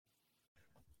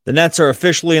The Nets are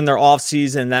officially in their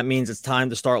offseason. That means it's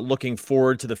time to start looking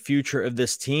forward to the future of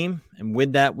this team. And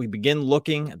with that, we begin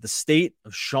looking at the state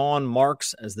of Sean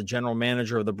Marks as the general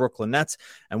manager of the Brooklyn Nets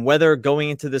and whether going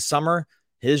into this summer,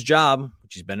 his job,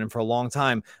 which he's been in for a long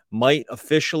time, might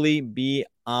officially be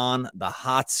on the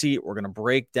hot seat. We're going to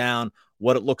break down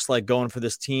what it looks like going for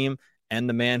this team and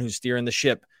the man who's steering the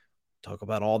ship. Talk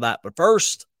about all that. But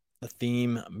first, the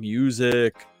theme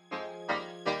music.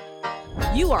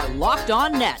 You are Locked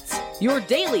On Nets, your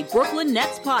daily Brooklyn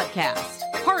Nets podcast.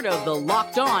 Part of the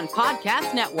Locked On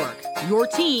Podcast Network, your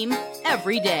team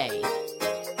every day.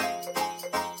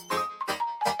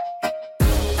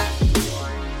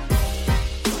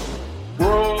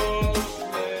 Brooklyn,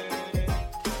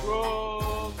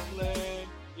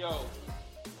 yo.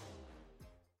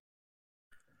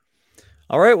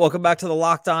 All right, welcome back to the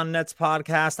Locked On Nets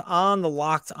podcast on the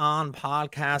Locked On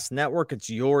Podcast Network. It's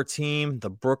your team, the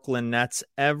Brooklyn Nets,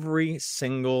 every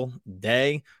single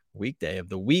day, weekday of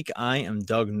the week. I am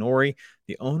Doug Norrie,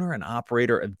 the owner and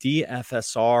operator of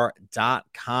DFSR.com.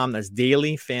 That's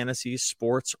Daily Fantasy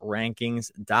Sports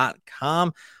Rankings.com.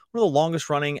 One of the longest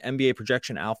running NBA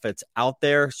projection outfits out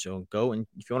there. So go, and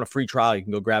if you want a free trial, you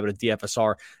can go grab it at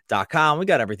DFSR.com. We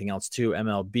got everything else too: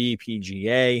 MLB,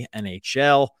 PGA,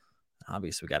 NHL.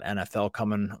 Obviously, we got NFL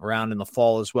coming around in the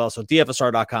fall as well. So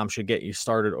DFSR.com should get you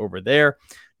started over there.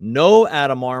 No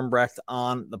Adam Armbrecht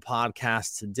on the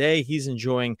podcast today. He's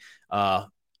enjoying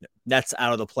Nets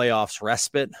out of the playoffs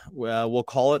respite, we'll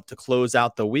call it, to close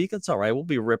out the week. It's all right. We'll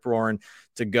be rip-roaring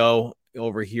to go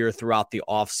over here throughout the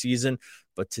offseason.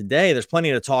 But today, there's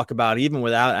plenty to talk about, even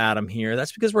without Adam here.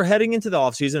 That's because we're heading into the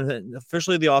offseason,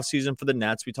 officially the offseason for the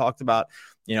Nets. We talked about,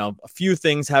 a few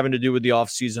things having to do with the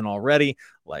offseason already,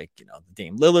 like, the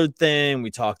Dame Lillard thing.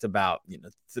 We talked about,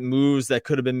 the moves that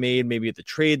could have been made maybe at the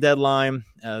trade deadline,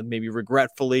 maybe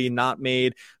regretfully not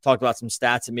made. Talked about some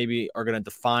stats that maybe are going to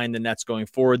define the Nets going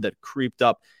forward that creeped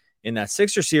up in that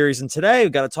Sixer series. And today,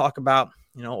 we've got to talk about,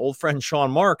 old friend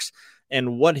Sean Marks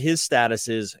and what his status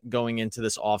is going into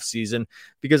this offseason,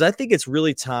 because I think it's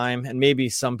really time, and maybe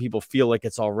some people feel like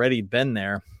it's already been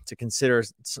there, to consider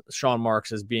Sean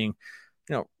Marks as being,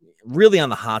 really on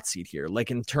the hot seat here, like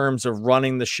in terms of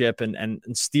running the ship and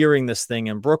steering this thing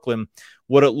in Brooklyn,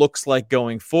 what it looks like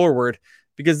going forward,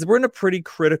 because we're in a pretty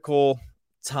critical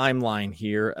timeline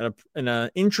here, in an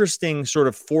interesting sort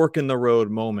of fork in the road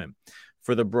moment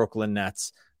for the Brooklyn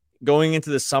Nets going into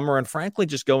the summer, and frankly,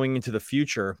 just going into the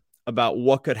future, about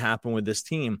what could happen with this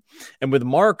team. And with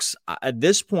Marks, at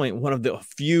this point, one of the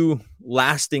few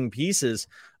lasting pieces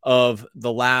of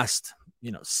the last,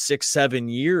 6-7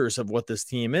 years of what this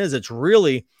team is, it's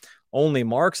really only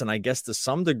Marks, and I guess to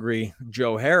some degree,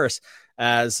 Joe Harris,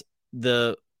 as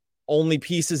the only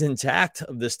pieces intact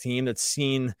of this team that's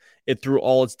seen it through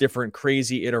all its different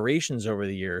crazy iterations over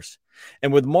the years.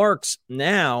 And with Marks,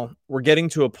 now we're getting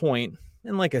to a point,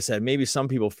 and like I said, maybe some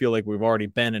people feel like we've already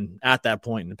been at that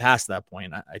point and past that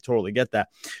point. I totally get that,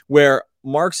 where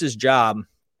Marks's job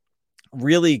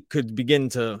really could begin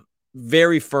to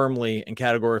very firmly and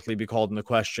categorically be called into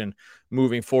question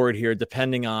moving forward here,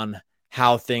 depending on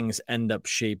how things end up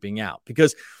shaping out.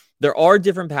 Because there are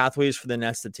different pathways for the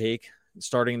Nets to take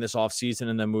starting this offseason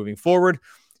and then moving forward.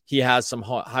 He has some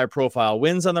high-profile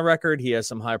wins on the record. He has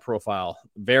some high-profile,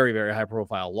 very, very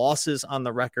high-profile losses on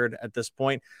the record at this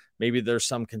point. Maybe there's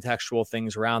some contextual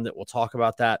things around it. We'll talk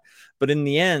about that. But in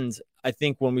the end, I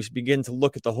think when we begin to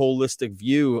look at the holistic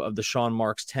view of the Sean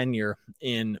Marks tenure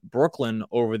in Brooklyn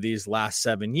over these last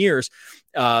 7 years,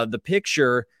 the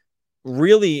picture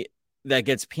really that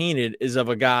gets painted is of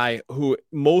a guy who,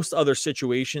 most other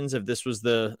situations, if this was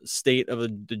the state of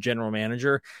the general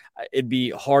manager, it'd be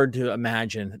hard to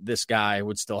imagine this guy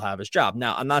would still have his job.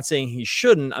 Now, I'm not saying he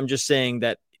shouldn't. I'm just saying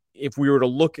that if we were to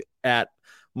look at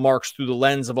Marks through the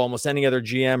lens of almost any other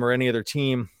GM or any other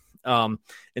team,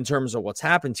 in terms of what's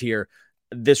happened here,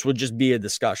 this would just be a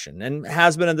discussion, and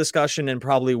has been a discussion and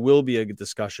probably will be a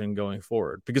discussion going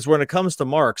forward. Because when it comes to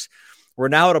Marks, we're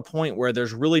now at a point where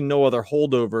there's really no other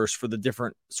holdovers for the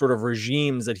different sort of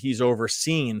regimes that he's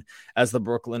overseen as the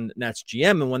Brooklyn Nets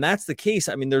GM. And when that's the case,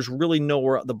 I mean, there's really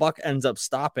nowhere, the buck ends up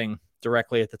stopping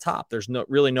directly at the top. There's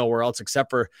really nowhere else except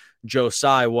for Joe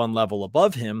Tsai, one level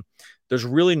above him. There's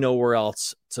really nowhere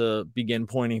else to begin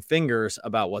pointing fingers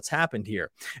about what's happened here.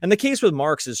 And the case with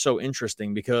Marks is so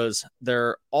interesting because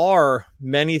there are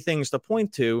many things to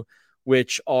point to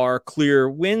which are clear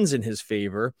wins in his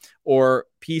favor, or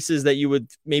pieces that you would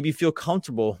maybe feel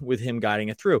comfortable with him guiding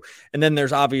it through. And then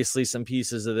there's obviously some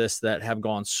pieces of this that have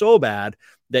gone so bad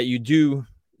that you do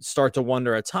start to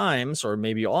wonder at times, or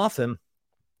maybe often,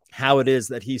 how it is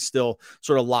that he's still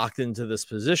sort of locked into this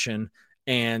position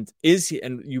And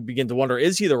you begin to wonder,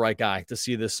 is he the right guy to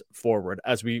see this forward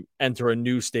as we enter a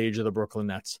new stage of the Brooklyn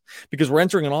Nets? Because we're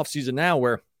entering an offseason now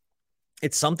where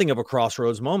it's something of a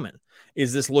crossroads moment.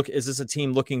 Is this a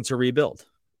team looking to rebuild?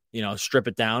 Strip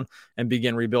it down and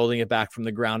begin rebuilding it back from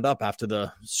the ground up after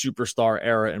the superstar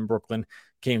era in Brooklyn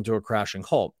came to a crashing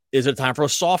halt? Is it time for a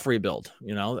soft rebuild?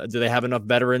 Do they have enough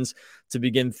veterans to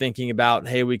begin thinking about,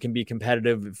 hey, we can be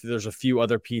competitive if there's a few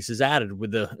other pieces added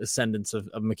with the ascendance of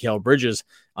Mikal Bridges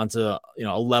onto,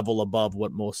 a level above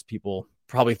what most people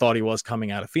probably thought he was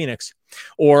coming out of Phoenix?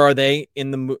 Or are they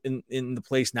in the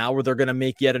place now where they're going to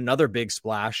make yet another big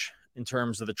splash in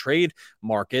terms of the trade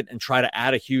market and try to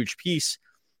add a huge piece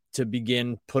to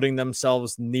begin putting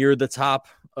themselves near the top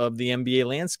of the NBA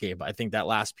landscape? I think that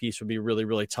last piece would be really,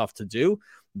 really tough to do,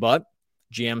 but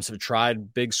GMs have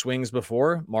tried big swings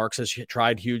before. Marks has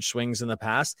tried huge swings in the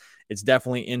past. It's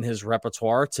definitely in his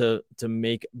repertoire to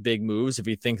make big moves if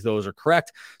he thinks those are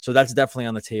correct. So that's definitely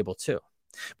on the table too.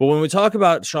 But when we talk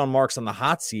about Sean Marks on the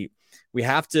hot seat, we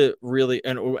have to really,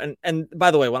 and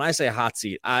by the way, when I say hot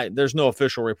seat, there's no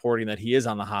official reporting that he is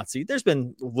on the hot seat. There's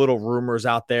been little rumors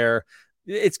out there.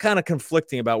 It's kind of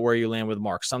conflicting about where you land with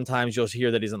Mark. Sometimes you'll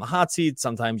hear that he's on the hot seat.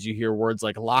 Sometimes you hear words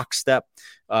like lockstep,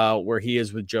 where he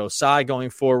is with Joe Tsai going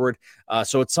forward.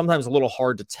 So it's sometimes a little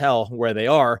hard to tell where they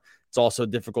are. It's also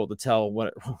difficult to tell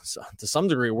to some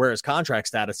degree where his contract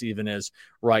status even is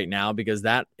right now, because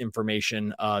that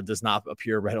information does not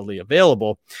appear readily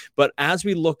available. But as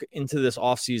we look into this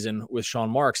offseason with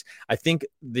Sean Marks, I think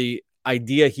the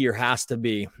idea here has to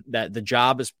be that the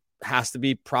job has to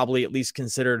be probably at least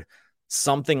considered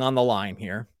something on the line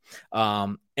here.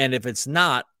 And if it's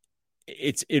not,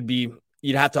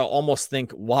 you'd have to almost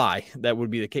think why that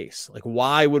would be the case. Like,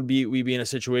 why would we be in a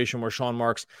situation where Sean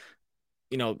Marks,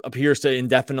 appears to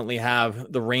indefinitely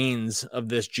have the reins of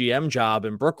this GM job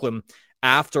in Brooklyn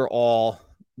after all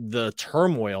the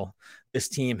turmoil this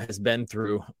team has been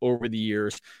through over the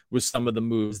years with some of the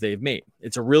moves they've made?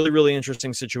 It's a really, really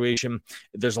interesting situation.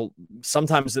 There's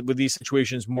sometimes with these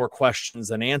situations, more questions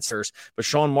than answers, but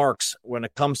Sean Marks, when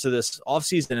it comes to this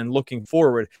offseason and looking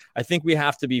forward, I think we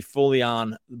have to be fully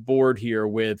on board here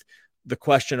with the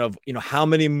question of, how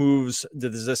many moves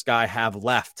does this guy have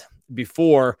left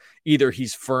before either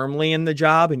he's firmly in the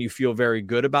job and you feel very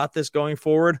good about this going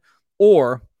forward,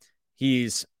 or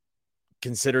he's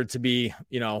considered to be,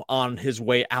 on his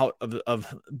way out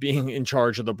of being in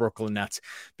charge of the Brooklyn Nets.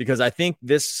 Because I think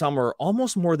this summer,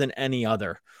 almost more than any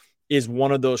other, is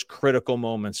one of those critical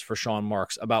moments for Sean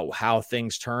Marks about how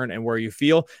things turn and where you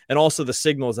feel, and also the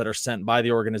signals that are sent by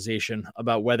the organization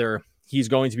about whether he's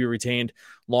going to be retained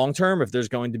long-term, if there's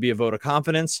going to be a vote of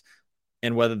confidence,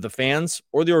 and whether the fans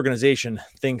or the organization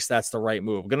thinks that's the right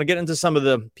move. We're going to get into some of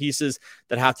the pieces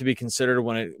that have to be considered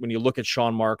when you look at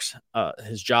Sean Marks,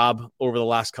 his job over the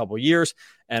last couple of years,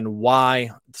 and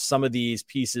why some of these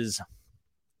pieces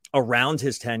around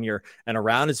his tenure and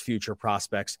around his future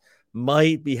prospects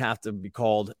might have to be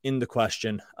called into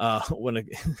question when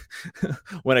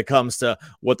it comes to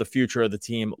what the future of the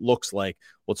team looks like.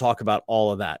 We'll talk about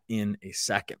all of that in a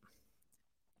second.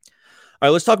 All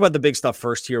right, let's talk about the big stuff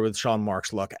first here with Sean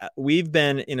Marks. Look, we've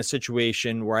been in a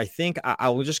situation where I think I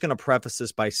was just going to preface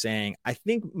this by saying I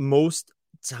think most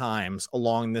times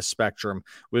along this spectrum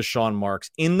with Sean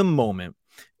Marks, in the moment,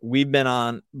 we've been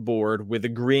on board with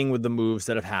agreeing with the moves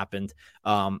that have happened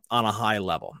on a high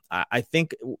level. I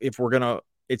think if we're going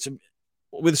to,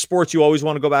 with sports, you always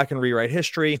want to go back and rewrite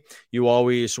history. We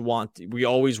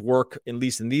always work, at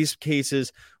least in these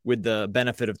cases, with the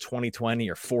benefit of 2020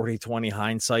 or 40-20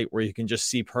 hindsight, where you can just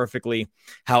see perfectly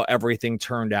how everything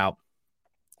turned out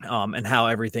and how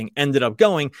everything ended up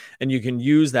going. And you can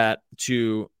use that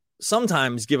to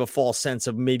sometimes give a false sense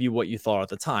of maybe what you thought at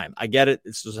the time. I get it.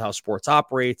 This is how sports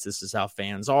operates. This is how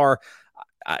fans are.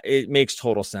 It makes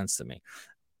total sense to me.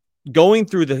 Going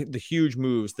through the huge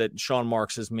moves that Sean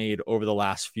Marks has made over the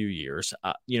last few years,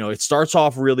 it starts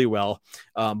off really well,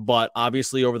 but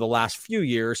obviously over the last few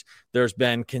years, there's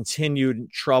been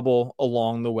continued trouble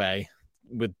along the way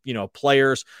with,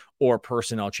 players or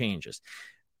personnel changes.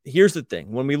 Here's the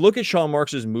thing. When we look at Sean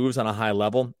Marks's moves on a high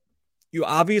level, you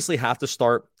obviously have to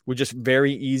start with just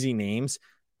very easy names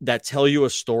that tell you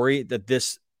a story that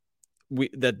this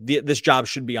job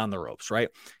should be on the ropes, right?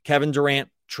 Kevin Durant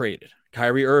traded.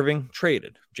 Kyrie Irving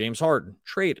traded. James Harden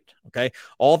traded. Okay.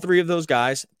 All three of those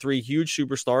guys, three huge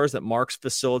superstars that Marks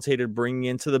facilitated bringing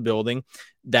into the building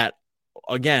that,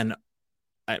 again,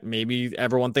 maybe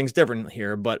everyone thinks different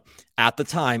here, but at the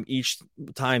time, each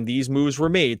time these moves were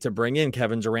made to bring in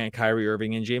Kevin Durant, Kyrie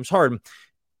Irving, and James Harden,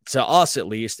 to us at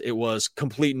least, it was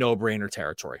complete no-brainer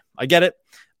territory. I get it.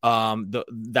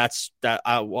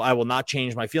 I will not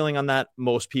change my feeling on that.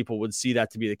 Most people would see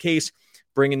that to be the case.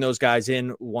 Bringing those guys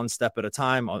in one step at a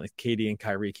time. KD and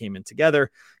Kyrie came in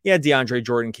together. Yeah, DeAndre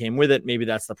Jordan came with it. Maybe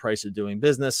that's the price of doing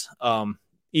business.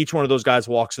 Each one of those guys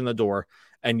walks in the door,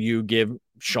 and you give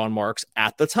Sean Marks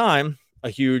at the time a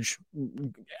huge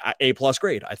A+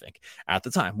 grade, I think, at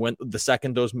the time when the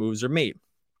second those moves are made.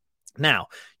 Now,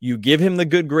 you give him the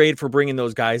good grade for bringing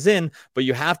those guys in, but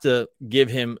you have to give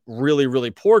him really,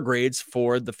 really poor grades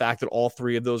for the fact that all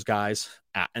three of those guys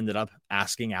ended up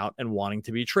asking out and wanting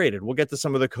to be traded. We'll get to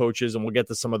some of the coaches and we'll get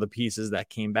to some of the pieces that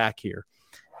came back here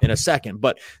in a second.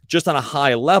 But just on a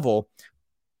high level,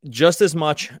 just as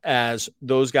much as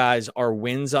those guys are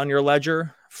wins on your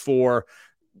ledger for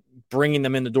bringing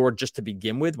them in the door just to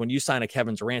begin with, when you sign a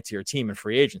Kevin Durant to your team in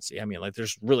free agency, I mean, like,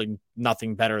 there's really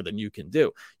nothing better than you can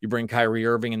do. You bring Kyrie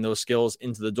Irving and those skills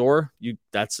into the door,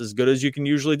 that's as good as you can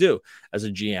usually do as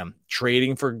a GM.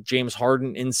 Trading for James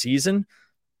Harden in season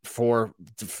for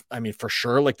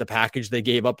sure, like the package they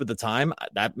gave up at the time,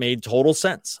 that made total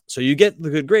sense. So you get the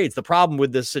good grades. The problem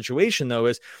with this situation, though,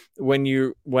 is when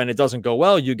it doesn't go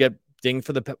well, you get dinged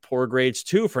for the poor grades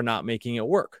too for not making it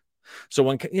work. So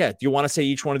do you want to say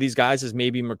each one of these guys is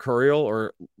maybe mercurial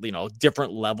or,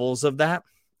 different levels of that?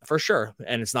 For sure.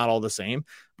 And it's not all the same.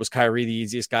 Was Kyrie the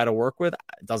easiest guy to work with?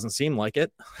 It doesn't seem like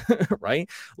it, right?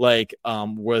 Like,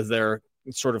 was there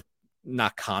sort of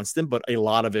not constant, but a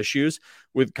lot of issues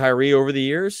with Kyrie over the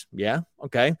years? Yeah.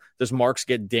 Okay. Does Marks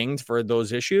get dinged for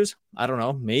those issues? I don't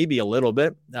know. Maybe a little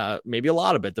bit, maybe a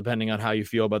lot of it, depending on how you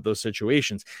feel about those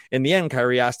situations. In the end,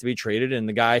 Kyrie has to be traded, and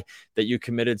the guy that you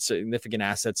committed significant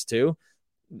assets to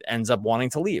ends up wanting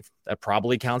to leave. That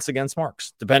probably counts against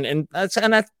Marks. And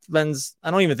that depends. I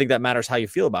don't even think that matters how you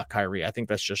feel about Kyrie. I think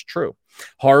that's just true.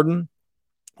 Harden,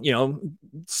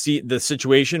 see the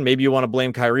situation. Maybe you want to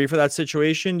blame Kyrie for that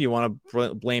situation. You want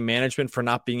to blame management for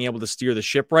not being able to steer the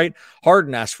ship right.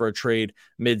 Harden asked for a trade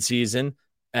mid-season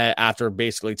after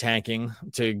basically tanking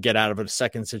to get out of a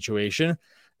second situation.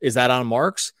 Is that on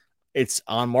Marks? It's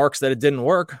on Marks that it didn't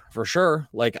work, for sure.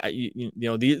 Like,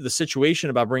 the situation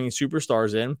about bringing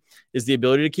superstars in is the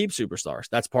ability to keep superstars.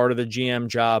 That's part of the GM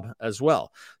job as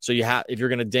well. So if you're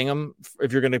going to ding them,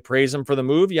 if you're going to praise them for the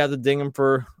move, you have to ding them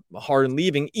for Harden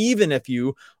leaving, even if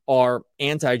you are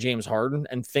anti-James Harden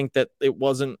and think that it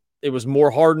was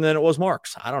more Harden than it was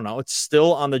Marks. I don't know. It's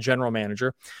still on the general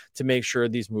manager to make sure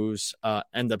these moves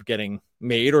end up getting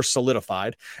made or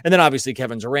solidified. And then obviously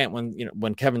Kevin Durant,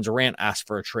 when Kevin Durant asked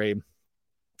for a trade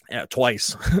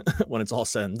twice, when it's all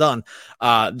said and done,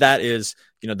 that is,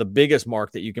 the biggest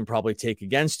mark that you can probably take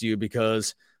against you,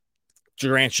 because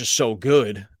Durant's just so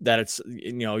good that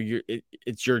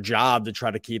it's your job to try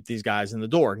to keep these guys in the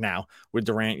door. Now, with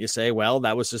Durant, you say, well,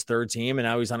 that was his third team, and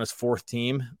now he's on his fourth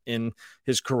team in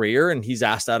his career, and he's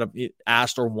asked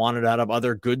or wanted out of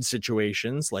other good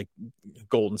situations like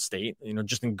Golden State,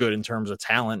 just good in terms of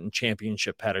talent and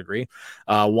championship pedigree.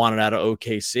 Wanted out of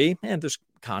OKC, and there's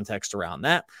context around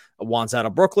that. Wants out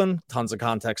of Brooklyn, tons of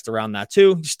context around that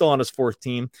too. He's still on his fourth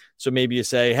team, so maybe you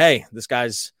say, hey, this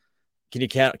guy's. Can you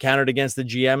count it against the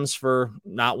GMs for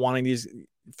not wanting these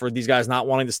guys not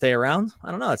wanting to stay around?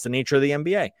 I don't know. That's the nature of the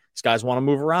NBA. These guys want to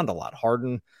move around a lot.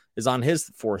 Harden is on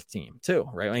his fourth team too,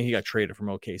 right? I mean, he got traded from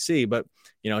OKC, but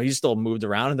he's still moved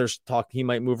around, and there's talk he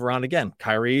might move around again.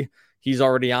 Kyrie, he's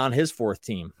already on his fourth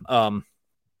team, and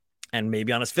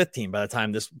maybe on his fifth team by the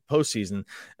time this postseason,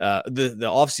 the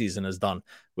offseason is done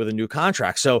with a new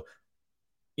contract. So,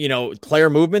 player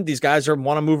movement, these guys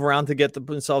want to move around to get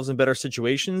themselves in better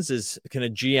situations. Can a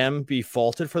GM be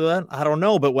faulted for that? I don't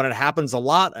know. But when it happens a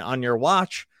lot on your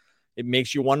watch, it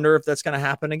makes you wonder if that's going to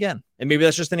happen again. And maybe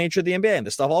that's just the nature of the NBA, and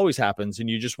this stuff always happens, and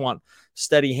you just want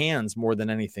steady hands more than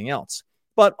anything else.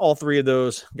 But all three of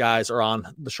those guys are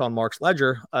on the Sean Marks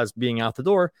ledger as being out the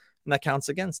door, and that counts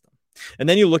against them. And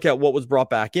then you look at what was brought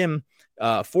back in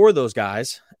for those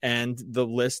guys, and the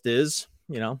list is,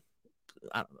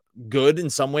 good in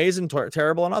some ways and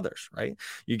terrible in others, right?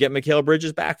 You get Mikal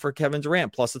Bridges back for Kevin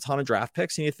Durant plus a ton of draft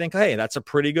picks, and you think, hey, that's a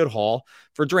pretty good haul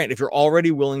for Durant. If you're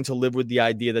already willing to live with the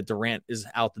idea that Durant is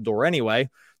out the door anyway,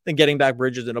 then getting back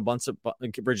Bridges and a bunch of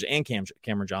Bridges and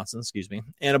Cameron Johnson,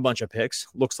 and a bunch of picks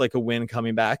looks like a win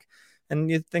coming back. And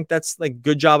you think that's like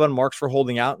good job on Marks for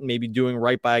holding out and maybe doing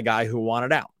right by a guy who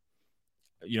wanted out.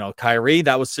 Kyrie,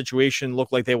 that was situation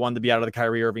looked like they wanted to be out of the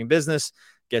Kyrie Irving business.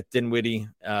 Get Dinwiddie,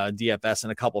 DFS,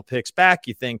 and a couple picks back.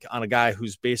 You think on a guy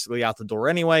who's basically out the door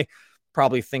anyway,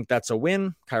 probably think that's a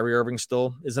win. Kyrie Irving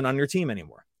still isn't on your team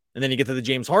anymore. And then you get to the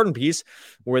James Harden piece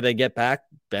where they get back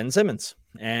Ben Simmons.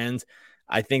 And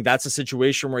I think that's a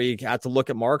situation where you have to look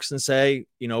at Marks and say,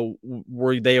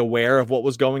 were they aware of what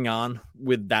was going on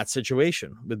with that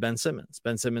situation with Ben Simmons?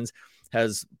 Ben Simmons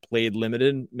has played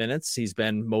limited minutes. He's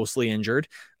been mostly injured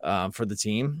for the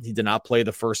team. He did not play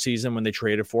the first season when they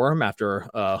traded for him after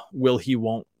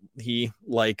won't he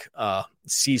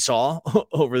seesaw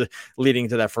leading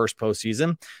to that first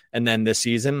postseason. And then this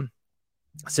season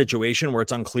situation where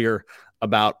it's unclear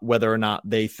about whether or not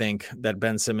they think that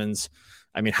Ben Simmons,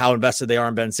 how invested they are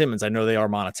in Ben Simmons. I know they are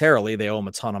monetarily. They owe him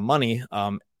a ton of money.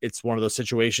 It's one of those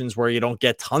situations where you don't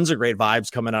get tons of great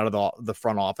vibes coming out of the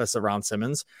front office around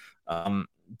Simmons.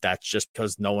 That's just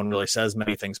because no one really says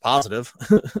many things positive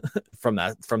from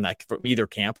either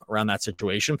camp around that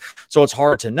situation. So it's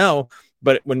hard to know.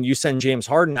 But when you send James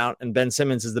Harden out and Ben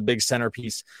Simmons is the big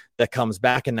centerpiece that comes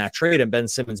back in that trade, and Ben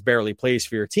Simmons barely plays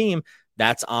for your team,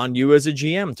 that's on you as a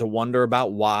GM to wonder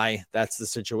about why that's the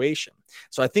situation.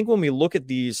 So I think when we look at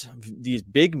these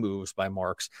big moves by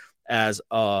Marks as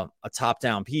a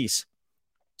top-down piece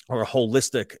or a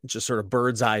holistic, just sort of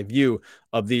bird's eye view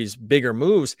of these bigger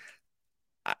moves,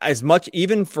 as much,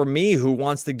 even for me, who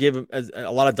wants to give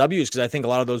a lot of W's, because I think a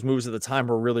lot of those moves at the time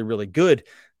were really, really good,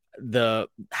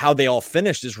 how they all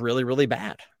finished is really, really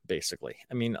bad, basically.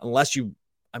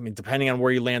 Depending on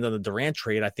where you land on the Durant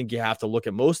trade, I think you have to look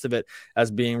at most of it as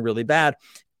being really bad.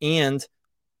 And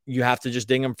you have to just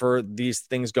ding them for these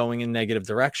things going in negative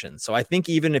directions. So I think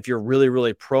even if you're really,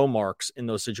 really pro Marks in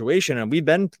those situations, and we've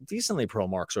been decently pro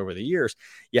Marks over the years,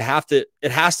 it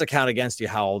has to count against you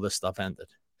how all this stuff ended.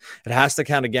 It has to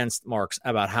count against Marks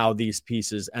about how these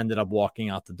pieces ended up walking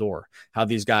out the door, how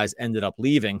these guys ended up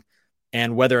leaving,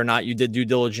 and whether or not you did due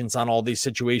diligence on all these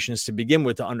situations to begin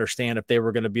with to understand if they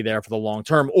were going to be there for the long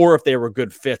term or if they were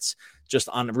good fits just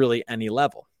on really any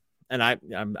level. And I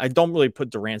don't really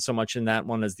put Durant so much in that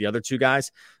one as the other two guys.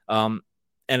 And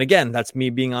again, that's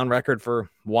me being on record for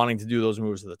wanting to do those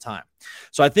moves at the time.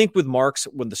 So I think with Marks,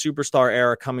 with the superstar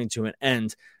era coming to an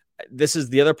end, this is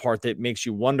the other part that makes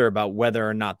you wonder about whether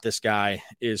or not this guy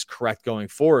is correct going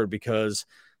forward, because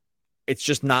it's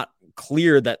just not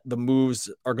clear that the moves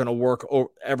are going to work, or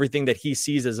everything that he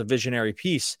sees as a visionary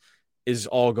piece is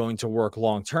all going to work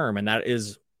long term. And that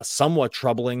is a somewhat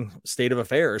troubling state of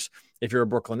affairs if you're a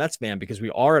Brooklyn Nets fan, because we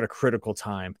are at a critical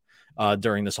time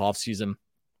during this offseason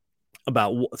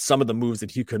about some of the moves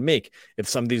that he could make. If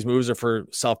some of these moves are for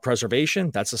self-preservation,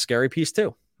 that's a scary piece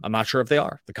too. I'm not sure if they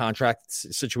are. The contract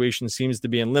situation seems to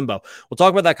be in limbo. We'll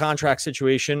talk about that contract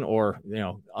situation, or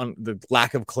on the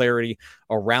lack of clarity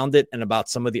around it, and about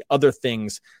some of the other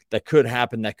things that could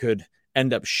happen that could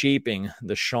end up shaping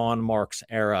the Sean Marks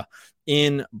era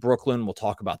in Brooklyn. We'll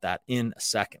talk about that in a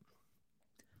second.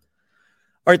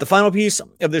 All right, the final piece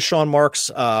of this Sean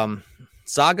Marks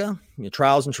saga,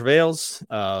 trials and travails,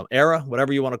 era,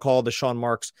 whatever you want to call the Sean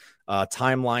Marks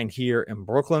timeline here in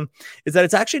Brooklyn, is that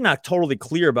it's actually not totally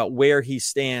clear about where he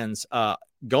stands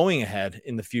going ahead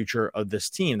in the future of this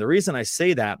team. The reason I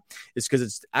say that is because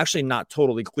it's actually not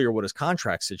totally clear what his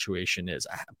contract situation is.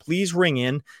 Please ring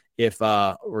in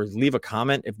or leave a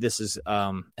comment if this is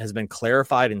has been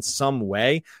clarified in some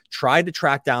way. Try to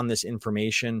track down this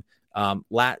information.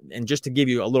 And just to give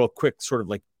you a little quick sort of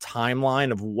like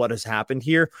timeline of what has happened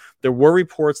here, there were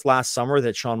reports last summer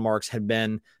that Sean Marks had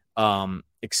been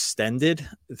extended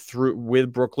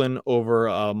with Brooklyn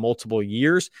over multiple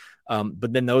years.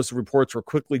 But then those reports were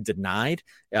quickly denied.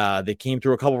 They came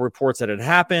through a couple of reports that had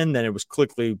happened. Then it was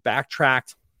quickly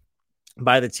backtracked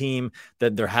by the team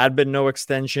that there had been no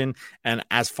extension. And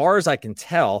as far as I can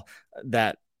tell,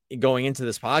 that going into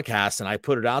this podcast, and I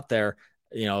put it out there,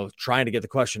 trying to get the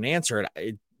question answered,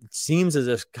 it seems as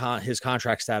if his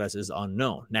contract status is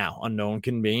unknown. Now, unknown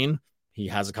can mean he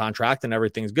has a contract and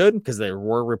everything's good, because there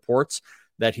were reports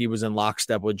that he was in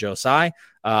lockstep with Joe Tsai.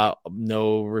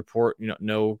 No report,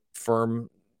 no firm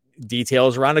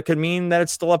details around it could mean that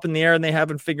it's still up in the air and they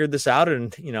haven't figured this out.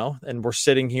 And, and we're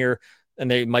sitting here and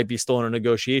they might be still in a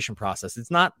negotiation process. It's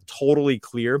not totally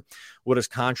clear what his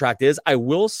contract is. I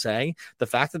will say the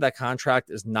fact that that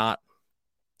contract is not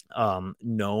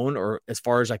known, or as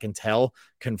far as I can tell,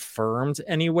 confirmed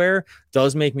anywhere,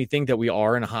 does make me think that we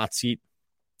are in a hot seat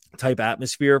type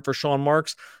atmosphere for Sean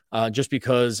Marks, just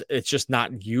because it's just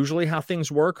not usually how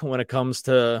things work when it comes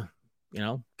to,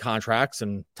 contracts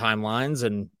and timelines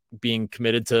and being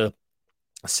committed to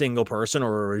a single person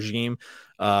or a regime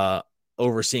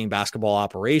overseeing basketball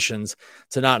operations.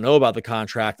 To not know about the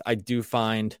contract, I do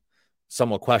find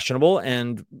somewhat questionable.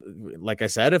 And like I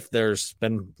said, if there's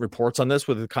been reports on this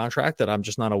with the contract that I'm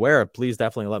just not aware of, please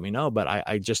definitely let me know. But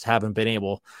I just haven't been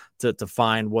able to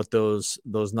find what those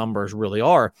numbers really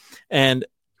are. And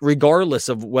regardless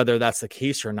of whether that's the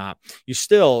case or not, you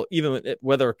still, even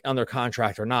whether under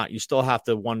contract or not, you still have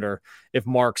to wonder if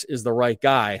Marks is the right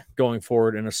guy going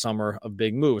forward in a summer of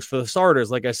big moves. For the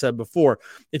starters, like I said before,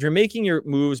 if you're making your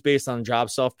moves based on job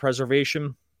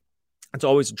self-preservation, it's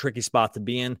always a tricky spot to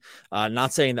be in.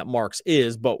 Not saying that Marks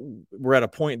is, but we're at a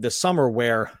point this summer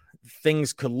where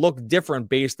things could look different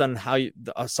based on how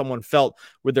someone felt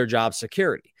with their job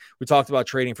security. We talked about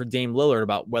trading for Dame Lillard,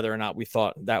 about whether or not we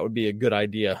thought that would be a good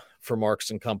idea for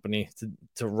Marks and company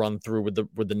to run through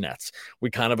with the Nets. We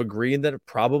kind of agreed that it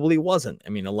probably wasn't. I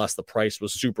mean, unless the price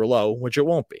was super low, which it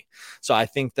won't be. So I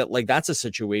think that that's a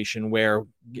situation where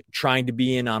trying to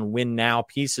be in on win now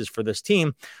pieces for this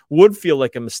team would feel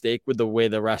like a mistake with the way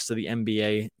the rest of the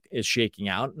NBA is shaking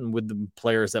out and with the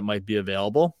players that might be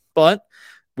available. But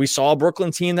we saw a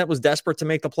Brooklyn team that was desperate to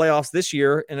make the playoffs this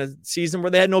year in a season where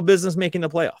they had no business making the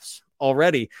playoffs.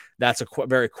 Already, that's a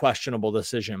very questionable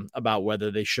decision about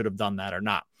whether they should have done that or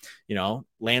not.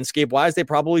 Landscape-wise, they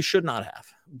probably should not have,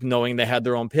 knowing they had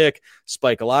their own pick,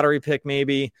 spike a lottery pick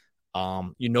maybe.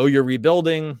 You're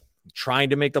rebuilding. Trying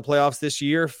to make the playoffs this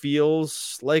year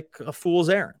feels like a fool's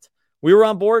errand. We were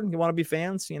on board. You want to be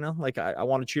fans, I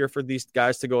want to cheer for these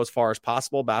guys to go as far as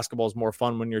possible. Basketball is more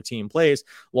fun when your team plays.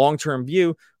 Long-term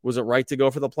view, was it right to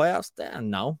go for the playoffs?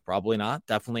 No, probably not.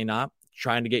 Definitely not.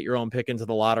 Trying to get your own pick into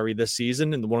the lottery this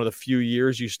season in one of the few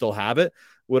years you still have it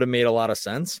would have made a lot of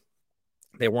sense.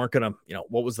 They weren't going to,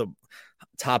 what was the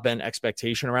top end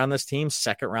expectation around this team?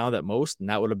 Second round at most. And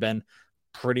that would have been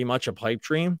pretty much a pipe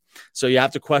dream. So you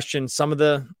have to question some of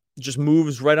the just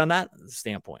moves right on that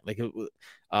standpoint.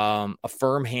 A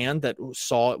firm hand that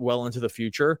saw it well into the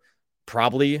future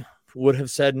probably would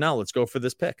have said, no, let's go for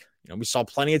this pick. We saw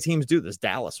plenty of teams do this.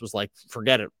 Dallas was like,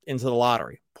 forget it, into the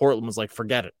lottery. Portland was like,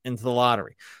 forget it, into the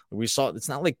lottery. We saw, it's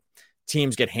not like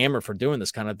teams get hammered for doing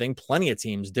this kind of thing. Plenty of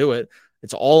teams do it.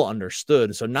 It's all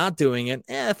understood. So not doing it,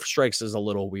 strikes as a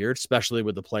little weird, especially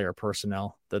with the player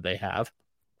personnel that they have.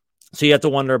 So you have to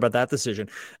wonder about that decision.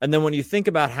 And then when you think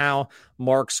about how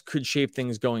Marks could shape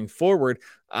things going forward,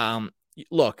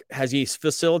 look, has he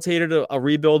facilitated a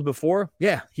rebuild before?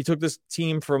 Yeah, he took this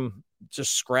team from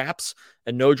just scraps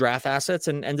and no draft assets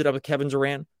and ended up with Kevin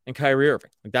Durant and Kyrie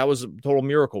Irving. That was total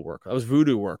miracle work. That was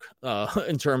voodoo work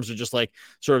in terms of just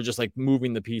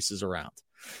moving the pieces around.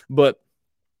 But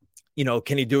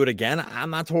can he do it again? I'm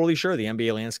not totally sure. The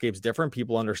NBA landscape's different.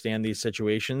 People understand these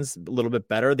situations a little bit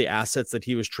better. The assets that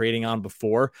he was trading on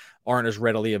before aren't as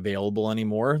readily available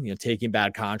anymore. Taking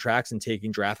bad contracts and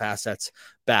taking draft assets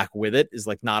back with it is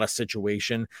not a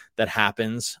situation that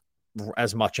happens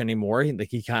as much anymore.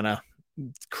 He kind of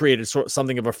created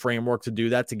something of a framework to do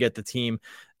that, to get the team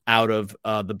out of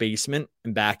the basement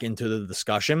and back into the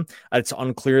discussion. It's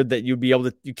unclear that you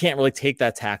can't really take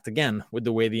that tact again with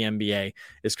the way the NBA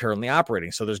is currently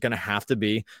operating. So there's going to have to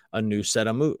be a new set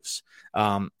of moves.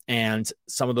 And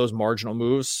some of those marginal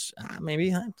moves,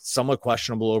 maybe somewhat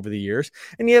questionable over the years.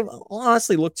 And you have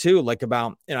honestly look too,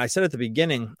 I said at the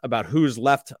beginning about who's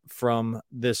left from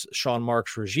this Sean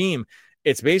Marks regime.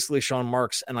 It's basically Sean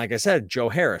Marks and, like I said, Joe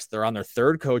Harris. They're on their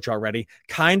third coach already,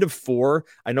 kind of four.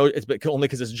 I know it's only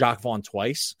because it's Jacques Vaughn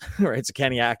twice, right? It's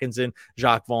Kenny Atkinson,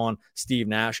 Jacques Vaughn, Steve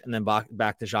Nash, and then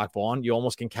back to Jacques Vaughn. You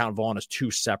almost can count Vaughn as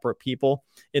two separate people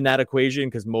in that equation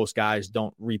because most guys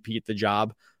don't repeat the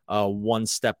job one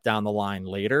step down the line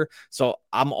later. So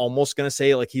I'm almost going to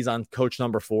say he's on coach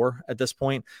number 4 at this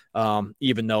point,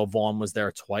 even though Vaughn was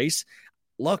there twice.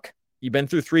 Look, you've been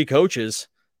through 3 coaches.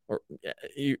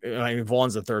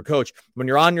 Vaughn's the third coach. When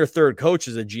you're on your third coach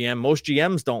as a GM, most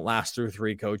GMs don't last through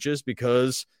 3 coaches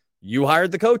because you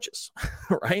hired the coaches,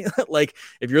 right?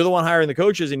 If you're the one hiring the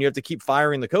coaches and you have to keep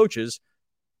firing the coaches,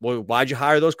 well, why'd you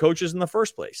hire those coaches in the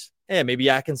first place? Yeah, maybe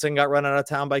Atkinson got run out of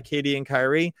town by KD and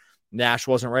Kyrie. Nash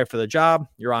wasn't right for the job.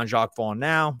 You're on Jacques Vaughn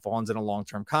now. Vaughn's in a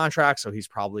long-term contract, so he's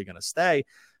probably going to stay.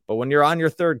 But when you're on your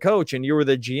third coach and you were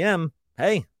the GM,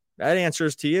 hey, that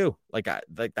answers to you.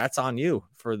 That's on you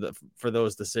for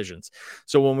those decisions.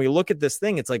 So when we look at this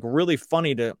thing, it's really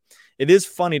funny it is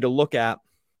funny to look at.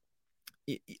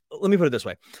 Let me put it this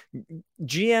way.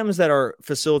 GMs that are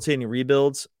facilitating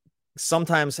rebuilds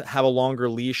sometimes have a longer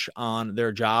leash on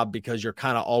their job because you're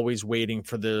kind of always waiting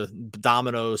for the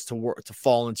dominoes to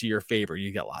fall into your favor.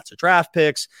 You get lots of draft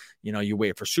picks, you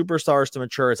wait for superstars to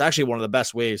mature. It's actually one of the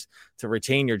best ways to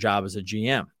retain your job as a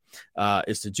GM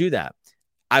is to do that.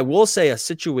 I will say a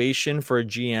situation for a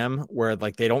GM where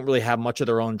they don't really have much of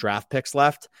their own draft picks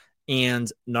left and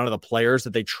none of the players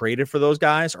that they traded for those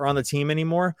guys are on the team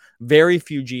anymore. Very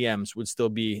few GMs would still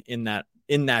be in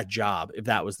that job if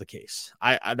that was the case.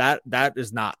 That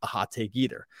is not a hot take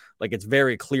either. It's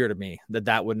very clear to me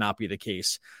that would not be the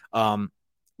case.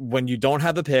 when you don't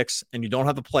have the picks and you don't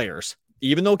have the players,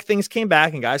 even though things came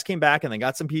back and guys came back and they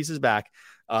got some pieces back,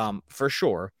 for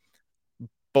sure.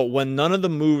 But when none of the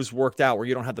moves worked out, where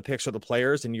you don't have the picks or the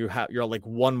players, and you're like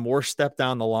one more step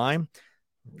down the line,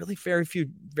 really very few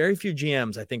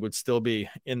GMs I think would still be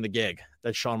in the gig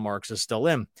that Sean Marks is still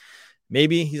in.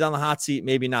 Maybe he's on the hot seat,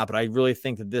 maybe not, but I really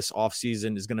think that this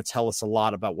offseason is going to tell us a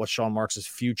lot about what Sean Marks'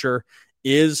 future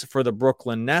is for the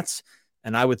Brooklyn Nets.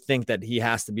 And I would think that he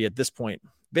has to be at this point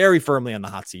very firmly on the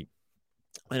hot seat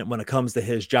and when it comes to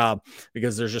his job,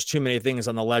 because there's just too many things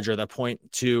on the ledger that point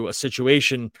to a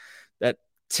situation that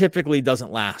typically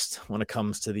doesn't last when it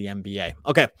comes to the NBA.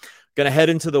 Okay, going to head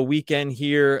into the weekend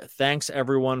here. Thanks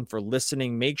everyone for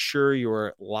listening. Make sure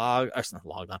you're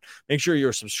Make sure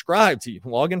you're subscribed to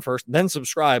log in first, then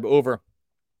subscribe over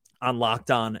on Locked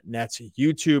On Nets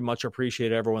YouTube. Much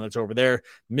appreciated everyone that's over there.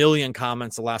 Million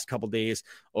comments the last couple days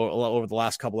or over the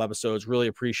last couple episodes. Really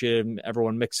appreciated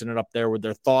everyone mixing it up there with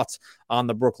their thoughts on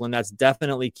the Brooklyn Nets.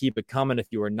 Definitely keep it coming. If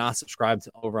you are not subscribed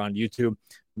over on YouTube,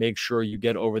 make sure you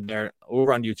get over there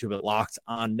over on YouTube at Locked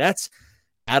On Nets.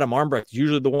 Adam Armbrecht,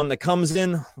 usually the one that comes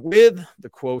in with the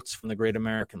quotes from the great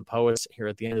American poets here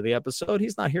at the end of the episode.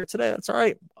 He's not here today. That's all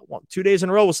right. 2 days in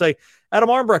a row, we'll say Adam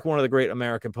Armbrecht, one of the great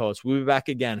American poets. We'll be back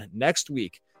again next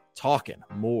week talking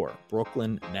more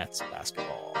Brooklyn Nets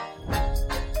basketball.